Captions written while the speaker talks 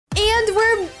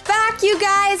back, you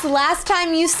guys. Last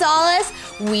time you saw us,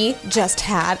 we just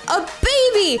had a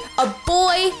baby, a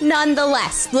boy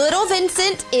nonetheless. Little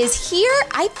Vincent is here.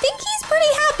 I think he's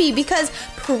pretty happy because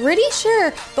pretty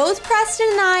sure both Preston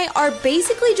and I are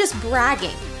basically just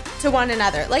bragging to one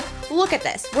another. Like, look at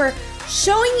this. We're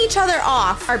showing each other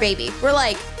off our baby. We're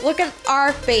like, look at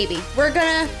our baby. We're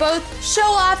gonna both show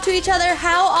off to each other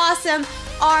how awesome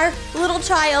our little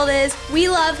child is. We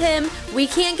love him. We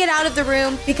can't get out of the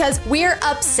room because we're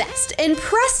obsessed. And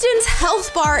Preston's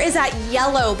health bar is at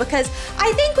yellow because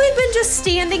I think we've been just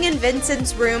standing in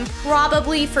Vincent's room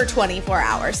probably for 24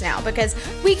 hours now because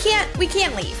we can't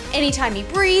leave. Anytime he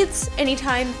breathes,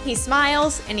 anytime he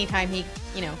smiles, anytime he,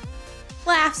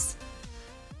 laughs.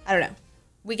 I don't know.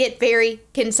 We get very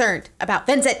concerned about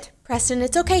Vincent. Preston,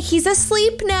 it's okay. He's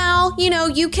asleep now.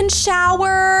 You can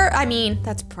shower. I mean,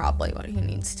 that's probably what he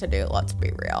needs to do. Let's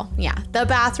be real. Yeah, the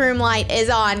bathroom light is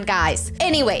on, guys.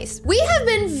 Anyways, we have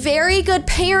been very good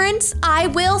parents, I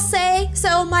will say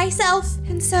so myself.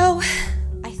 And so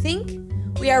I think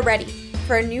we are ready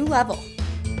for a new level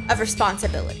of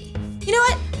responsibility. You know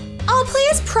what? I'll play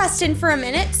as Preston for a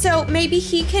minute, so maybe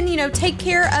he can, take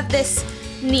care of this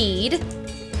need.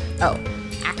 Oh,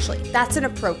 actually, that's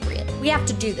inappropriate. We have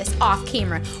to do this off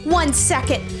camera. 1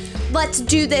 second. Let's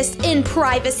do this in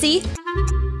privacy.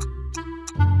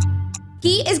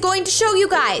 He is going to show you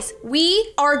guys.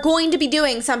 We are going to be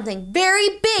doing something very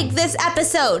big this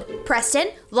episode. Preston,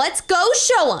 let's go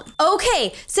show him.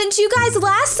 Okay, since you guys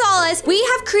last saw us, we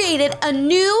have created a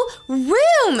new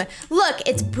room. Look,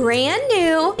 it's brand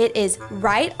new. It is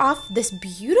right off this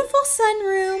beautiful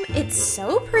sunroom. It's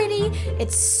so pretty.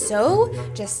 It's so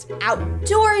just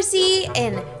outdoorsy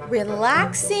and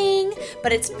relaxing,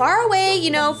 but it's far away,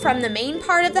 from the main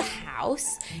part of the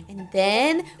house. And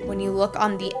then when you look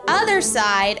on the other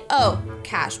side, oh,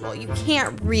 casual, you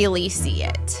can't really see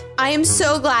it. I am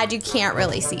so glad you can't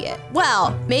really see it.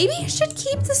 Well, maybe you should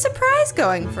keep the surprise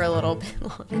going for a little bit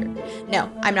longer.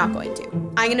 No, I'm not going to.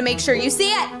 I'm gonna make sure you see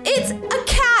it. It's a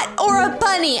cat or a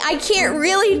bunny. I can't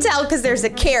really tell because there's a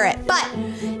carrot, but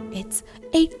it's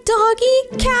a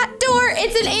doggy cat door.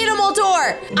 It's an animal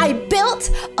door. I built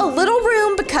a little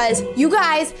room because you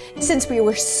guys, since we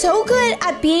were so good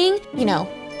at being,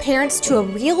 parents to a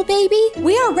real baby,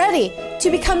 we are ready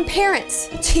to become parents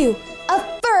to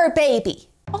a fur baby.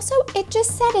 Also, it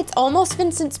just said it's almost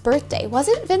Vincent's birthday.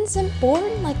 Wasn't Vincent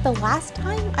born like the last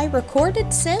time I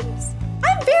recorded Sims?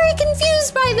 I'm very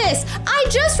confused by this. I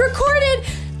just recorded,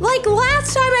 like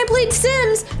last time I played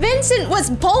Sims, Vincent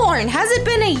was born. Has it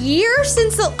been a year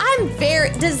since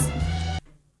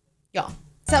y'all,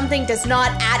 something does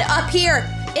not add up here.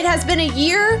 It has been a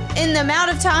year in the amount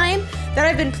of time that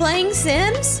I've been playing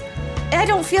Sims. I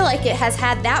don't feel like it has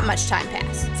had that much time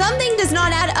pass. Something does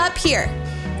not add up here.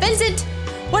 Vincent,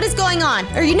 what is going on?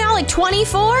 Are you now like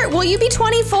 24? Will you be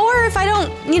 24 if I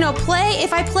don't, play?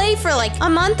 If I play for like a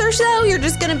month or so, you're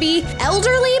just gonna be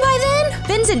elderly by then?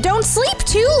 Vincent, don't sleep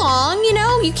too long,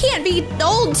 you can't be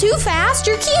old too fast.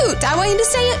 You're cute. I want you to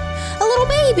stay a little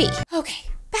baby. Okay,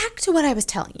 back to what I was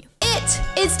telling you. It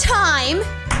is time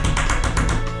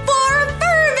for a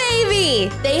fur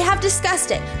baby. They have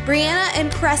discussed it. Brianna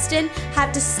and Preston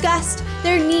have discussed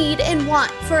their need and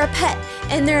want for a pet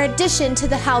and their addition to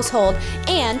the household.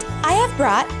 And I have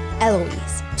brought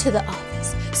Eloise to the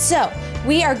office. So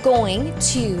we are going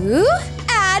to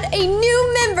add a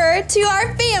new member to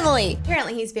our family.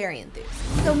 Apparently he's very enthused.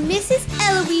 So Mrs.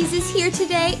 Eloise is here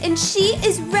today and she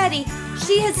is ready.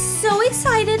 She is so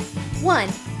excited. One,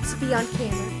 to be on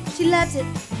camera. She loves it.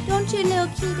 Don't you, little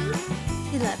kitty?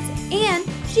 She loves it. And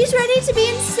she's ready to be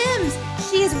in Sims.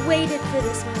 She has waited for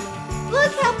this moment.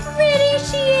 Look how pretty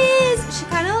she is. She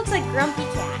kind of looks like Grumpy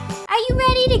Cat. Are you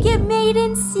ready to get made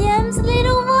in Sims,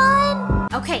 little one?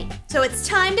 Okay, so it's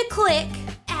time to click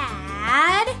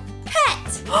Add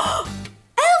Pet.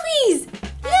 Eloise,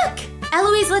 look.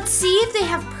 Eloise, let's see if they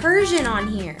have Persian on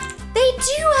here. They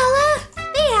do, Ella.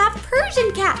 They have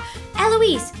Persian cat.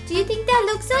 Eloise, do you think that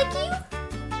looks like you?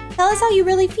 Tell us how you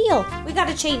really feel. We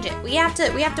gotta change it. We have to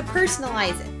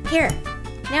personalize it. Here,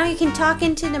 now you can talk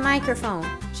into the microphone.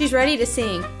 She's ready to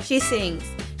sing. She sings.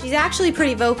 She's actually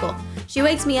pretty vocal. She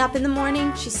wakes me up in the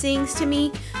morning. She sings to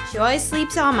me. She always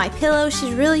sleeps on my pillow.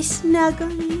 She's really snug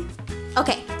on me.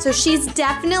 Okay, so she's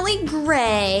definitely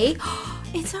gray.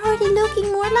 It's already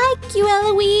looking more like you,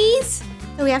 Eloise.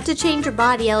 So we have to change her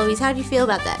body, Eloise. How do you feel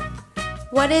about that?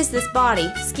 What is this body?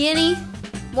 Skinny?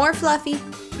 More fluffy?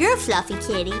 You're a fluffy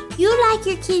kitty. You like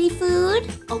your kitty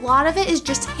food? A lot of it is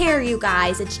just hair, you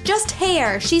guys. It's just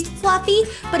hair. She's fluffy,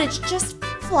 but it's just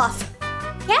fluff.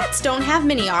 Cats don't have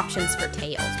many options for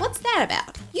tails. What's that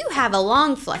about? You have a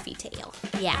long fluffy tail.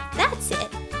 Yeah, that's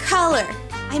it. color.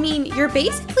 I mean, you're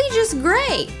basically just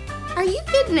gray. Are you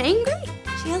getting angry?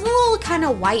 She has a little kind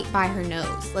of white by her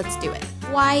nose. Let's do it.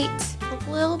 White, a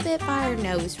little bit by her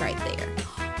nose right there.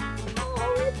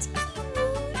 Oh, it's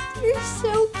cute. You're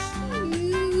so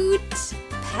cute.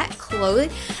 Pet clothing.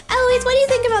 Eloise, what do you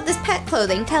think about this pet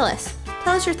clothing? Tell us.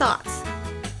 Tell us your thoughts.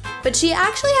 But she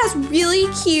actually has really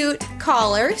cute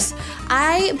collars.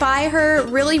 I buy her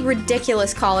really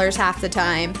ridiculous collars half the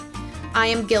time. I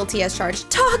am guilty as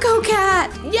charged. Taco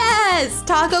Cat! Yes!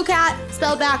 Taco Cat,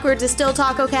 spelled backwards, is still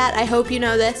Taco Cat. I hope you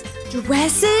know this.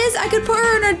 Dresses? I could put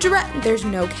her in a dress. There's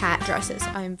no cat dresses.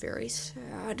 I'm very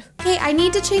sad. Okay, I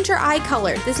need to change her eye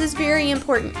color. This is very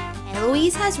important.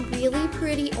 Eloise has really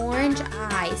pretty orange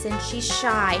eyes and she's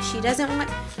shy. She doesn't want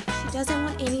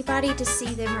anybody to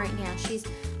see them right now. She's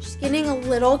getting a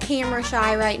little camera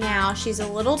shy right now. She's a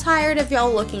little tired of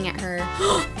y'all looking at her.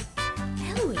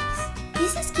 Eloise.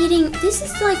 This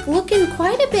is like looking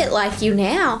quite a bit like you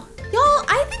now. Y'all,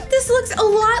 I think this looks a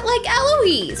lot like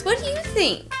Eloise. What do you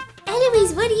think?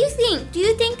 Eloise, what do you think? Do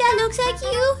you think that looks like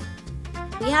you?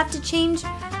 We have to change.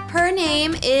 Her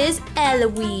name is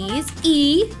Eloise,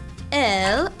 E-L-O-I-S-E.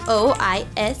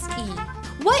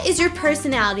 What is your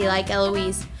personality like,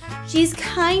 Eloise? She's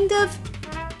kind of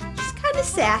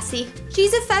sassy.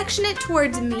 She's affectionate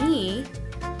towards me.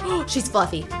 Oh, she's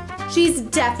fluffy. She's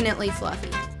definitely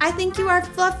fluffy. I think you are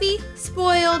fluffy,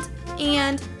 spoiled,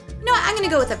 and you know what? I'm gonna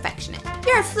go with affectionate.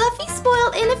 You're fluffy,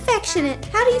 spoiled, and affectionate.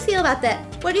 How do you feel about that?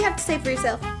 What do you have to say for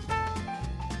yourself?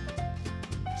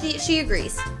 She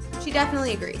agrees. She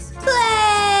definitely agrees.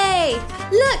 Play!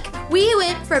 Look, we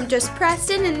went from just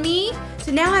Preston and me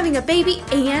to now having a baby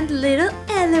and little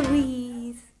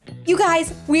Eloise. You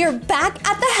guys, we are back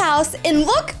at the house and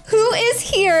look who is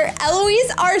here.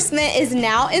 Eloise Arsma is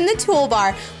now in the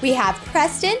toolbar. We have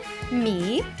Preston,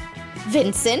 me,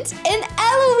 Vincent, and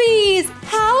Eloise.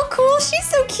 How cool. She's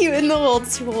so cute in the little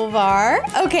toolbar.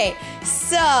 Okay,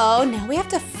 so now we have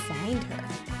to find her.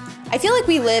 I feel like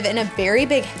we live in a very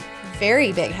big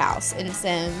house in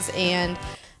Sims, and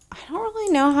I don't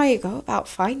really know how you go about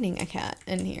finding a cat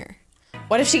in here.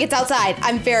 What if she gets outside?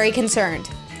 I'm very concerned.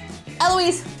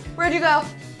 Eloise, where'd you go?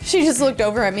 She just looked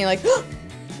over at me like, oh,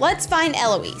 let's find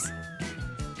Eloise.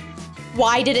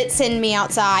 Why did it send me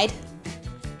outside?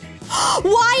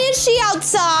 Why is she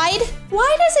outside?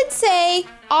 Why does it say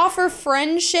offer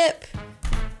friendship?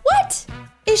 What?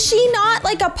 Is she not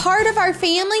like a part of our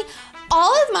family?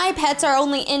 All of my pets are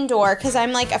only indoor because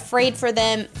I'm like afraid for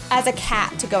them as a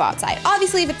cat to go outside.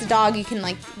 Obviously, if it's a dog, you can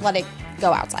like let it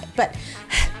go outside. But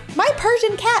my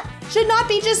Persian cat should not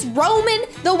be just roaming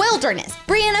the wilderness.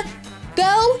 Brianna,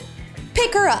 go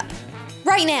pick her up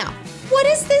right now. What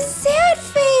is this sad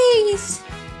face?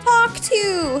 Talk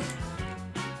to.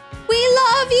 We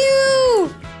love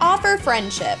you. Offer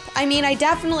friendship. I mean, I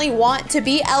definitely want to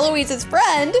be Eloise's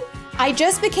friend. I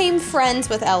just became friends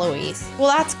with Eloise. Well,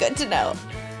 that's good to know.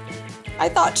 I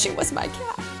thought she was my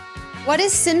cat. What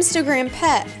is Simstagram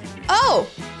pet? Oh.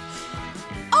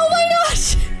 Oh my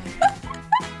gosh.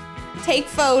 Take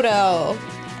photo.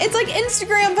 It's like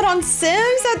Instagram, but on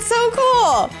Sims? That's so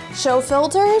cool. Show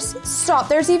filters? Stop,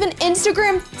 there's even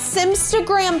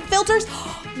Simstagram filters.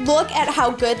 Look at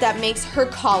how good that makes her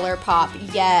collar pop.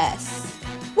 Yes.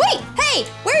 Wait, hey,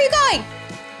 where are you going?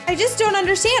 I just don't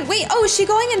understand. Wait, oh, is she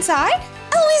going inside?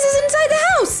 Eloise is inside the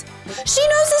house. She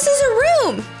knows this is her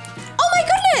room. Oh my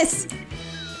goodness.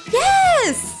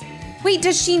 Yes. Wait,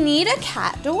 does she need a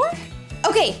cat door?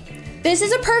 Okay, this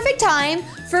is a perfect time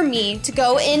for me to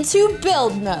go into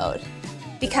build mode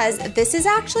because this is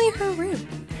actually her room.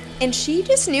 And she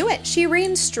just knew it. She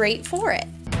ran straight for it.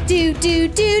 Do do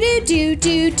do do do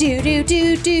do do do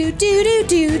do do do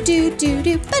do do do do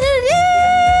do.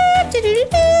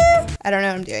 I don't know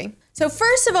what I'm doing. So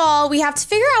first of all, we have to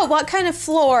figure out what kind of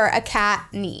floor a cat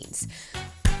needs.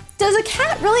 Does a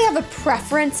cat really have a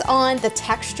preference on the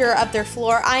texture of their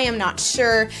floor? I am not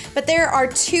sure, but there are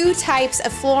two types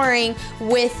of flooring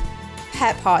with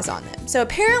pet paws on them. So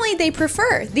apparently they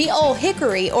prefer the old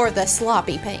hickory or the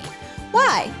sloppy paint.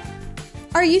 Why?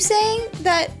 Are you saying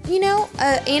that, you know,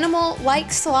 an animal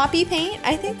likes sloppy paint?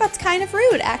 I think that's kind of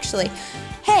rude, actually.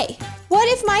 Hey, what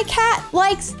if my cat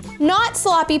likes not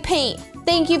sloppy paint?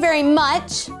 Thank you very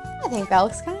much. I think that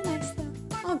looks kind of nice, though.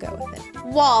 I'll go with it.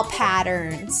 Wall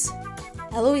patterns.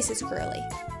 Eloise is girly.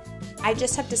 I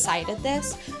just have decided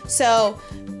this. So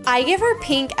I give her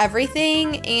pink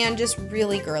everything and just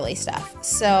really girly stuff.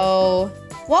 So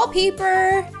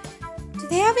wallpaper. Do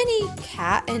they have any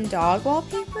cat and dog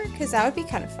wallpaper? Because that would be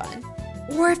kind of fun.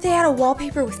 Or if they had a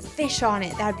wallpaper with fish on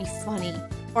it, that would be funny.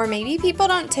 Or maybe people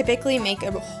don't typically make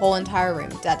a whole entire room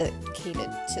dedicated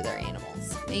to their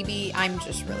animals. Maybe I'm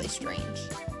just really strange.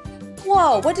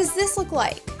 Whoa, what does this look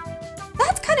like?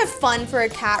 That's kind of fun for a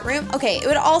cat room. Okay, it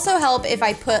would also help if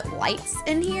I put lights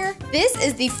in here. This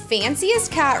is the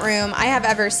fanciest cat room I have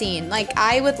ever seen. Like,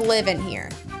 I would live in here.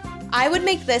 I would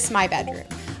make this my bedroom.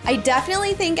 I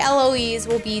definitely think Eloise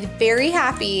will be very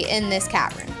happy in this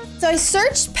cat room. So I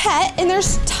searched pet and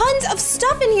there's tons of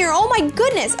stuff in here. Oh my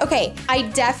goodness. Okay, I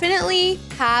definitely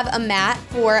have a mat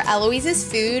for Eloise's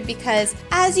food because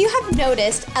as you have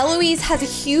noticed, Eloise has a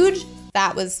huge,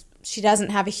 she doesn't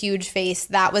have a huge face.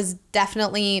 That was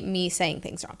definitely me saying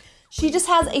things wrong. She just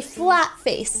has a flat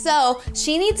face. So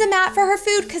she needs a mat for her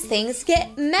food because things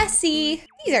get messy.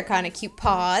 These are kind of cute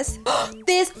paws.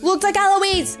 This looks like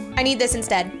Eloise. I need this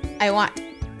instead. I want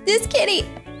this kitty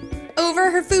over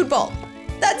her food bowl.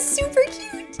 That's super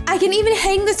cute. I can even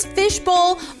hang this fish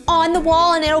bowl on the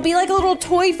wall and it'll be like a little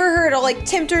toy for her to like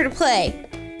tempt her to play.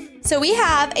 So we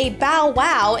have a Bow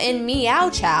Wow and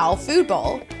Meow Chow food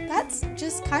bowl. That's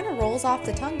just kind of rolls off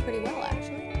the tongue pretty well,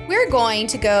 actually. We're going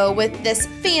to go with this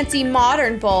fancy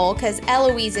modern bowl because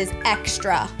Eloise is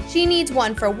extra. She needs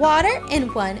one for water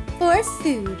and one for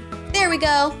food. There we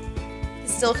go. It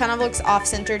still kind of looks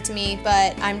off-centered to me,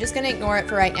 but I'm just gonna ignore it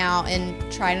for right now and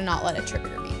try to not let it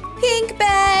trigger me. Pink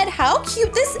bed, how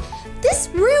cute. This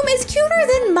room is cuter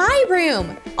than my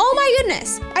room. Oh my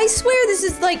goodness. I swear this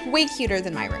is like way cuter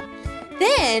than my room.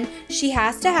 Then she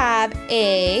has to have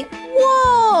a,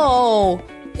 whoa,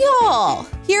 y'all.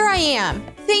 Here I am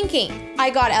thinking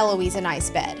I got Eloise a nice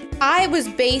bed. I was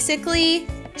basically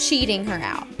cheating her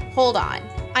out. Hold on.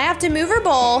 I have to move her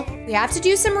bowl. We have to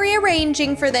do some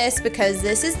rearranging for this because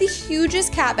this is the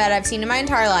hugest cat bed I've seen in my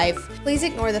entire life. Please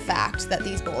ignore the fact that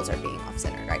these bowls are being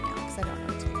off-centered right now because I don't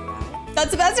know what to do about it.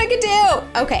 That's the best I could do.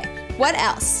 Okay, what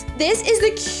else? This is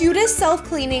the cutest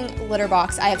self-cleaning litter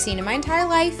box I have seen in my entire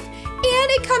life.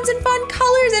 And it comes in fun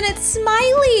colors and it's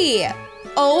smiley.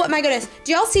 Oh my goodness,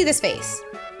 do y'all see this face?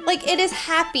 Like it is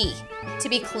happy to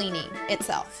be cleaning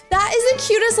itself. That is the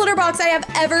cutest litter box I have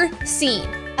ever seen.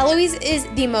 Eloise is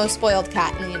the most spoiled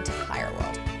cat in the entire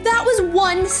world. That was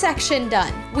one section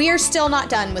done. We are still not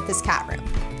done with this cat room.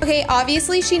 Okay,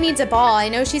 obviously she needs a ball. I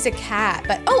know she's a cat,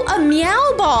 but oh, a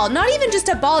meow ball. Not even just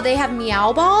a ball, they have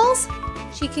meow balls.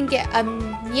 She can get a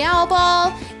meow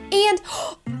ball and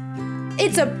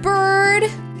it's a bird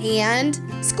and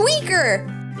squeaker.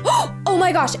 Oh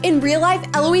my gosh, in real life,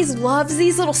 Eloise loves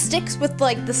these little sticks with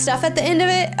like the stuff at the end of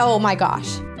it. Oh my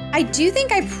gosh. I do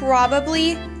think I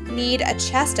probably need a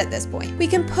chest at this point. We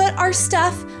can put our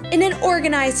stuff in an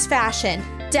organized fashion.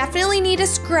 Definitely need a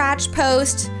scratch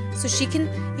post so she can,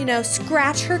 you know,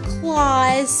 scratch her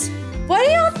claws. What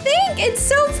do y'all think? It's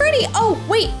so pretty. Oh,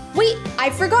 wait, I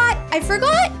forgot.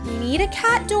 We need a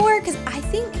cat door because I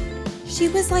think she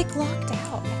was like locked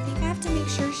out. I think I have to make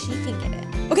sure she can get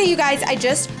it. Okay, you guys, I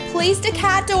just placed a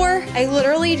cat door. I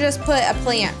literally just put a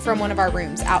plant from one of our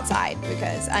rooms outside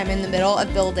because I'm in the middle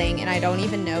of building and I don't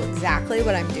even know exactly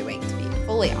what I'm doing, to be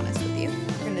fully honest with you.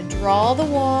 We're gonna draw the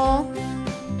wall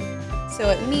so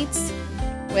it meets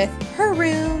with her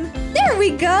room. There we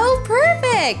go,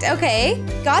 perfect. Okay,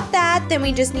 got that. Then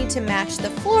we just need to match the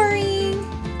flooring.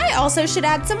 I also should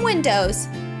add some windows.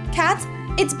 Cats,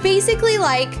 it's basically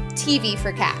like TV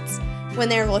for cats. When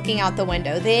they're looking out the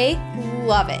window, they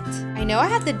love it. I know I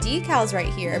have the decals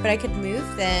right here, but I could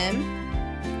move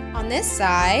them on this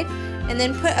side and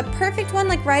then put a perfect one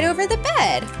like right over the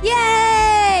bed.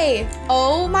 Yay!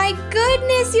 Oh my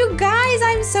goodness, you guys,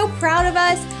 I'm so proud of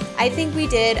us. I think we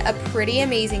did a pretty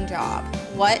amazing job.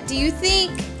 What do you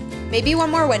think? Maybe one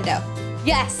more window.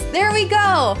 Yes, there we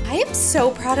go. I am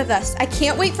so proud of us. I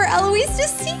can't wait for Eloise to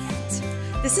see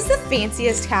it. This is the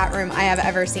fanciest cat room I have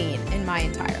ever seen in my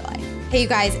entire life. Hey you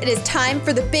guys, it is time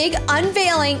for the big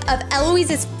unveiling of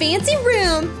Eloise's fancy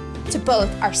room to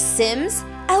both our Sims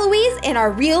Eloise and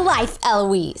our real life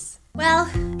Eloise.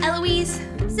 Well, Eloise,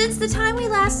 since the time we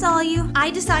last saw you, I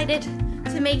decided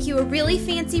to make you a really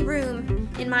fancy room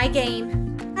in my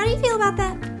game. How do you feel about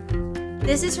that?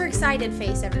 This is her excited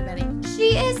face, everybody.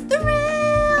 She is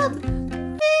thrilled!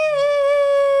 Woo!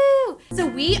 So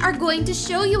we are going to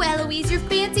show you, Eloise, your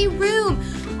fancy room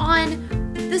on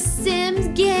the Sims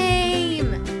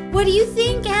game. What do you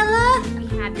think, Ella? We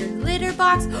have your litter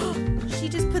box. She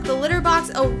just put the litter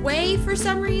box away for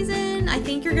some reason. I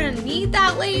think you're gonna need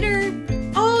that later.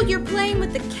 Oh, you're playing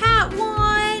with the cat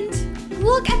wand.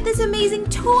 Look at this amazing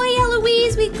toy,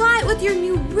 Eloise, we got with your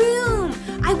new room.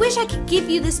 I wish I could give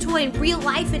you this toy in real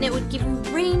life and it would give you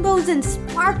rainbows and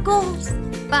sparkles.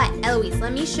 But Eloise,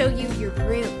 let me show you your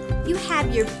room. You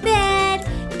have your bed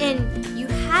and you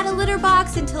had a litter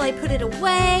box until I put it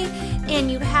away,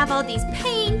 and you have all these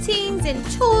paintings and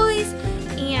toys,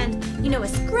 and you know, a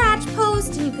scratch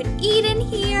post, and you could eat in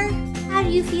here. How do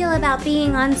you feel about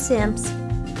being on Sims?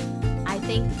 I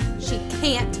think she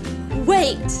can't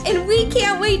wait. And we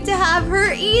can't wait to have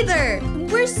her either.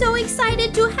 We're so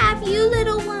excited to have you,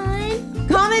 little one.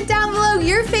 Comment down below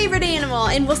your favorite animal,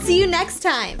 and we'll see you next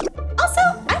time. Also,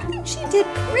 I think she did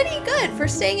pretty good for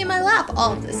staying in my lap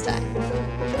all of this time.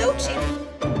 Don't you?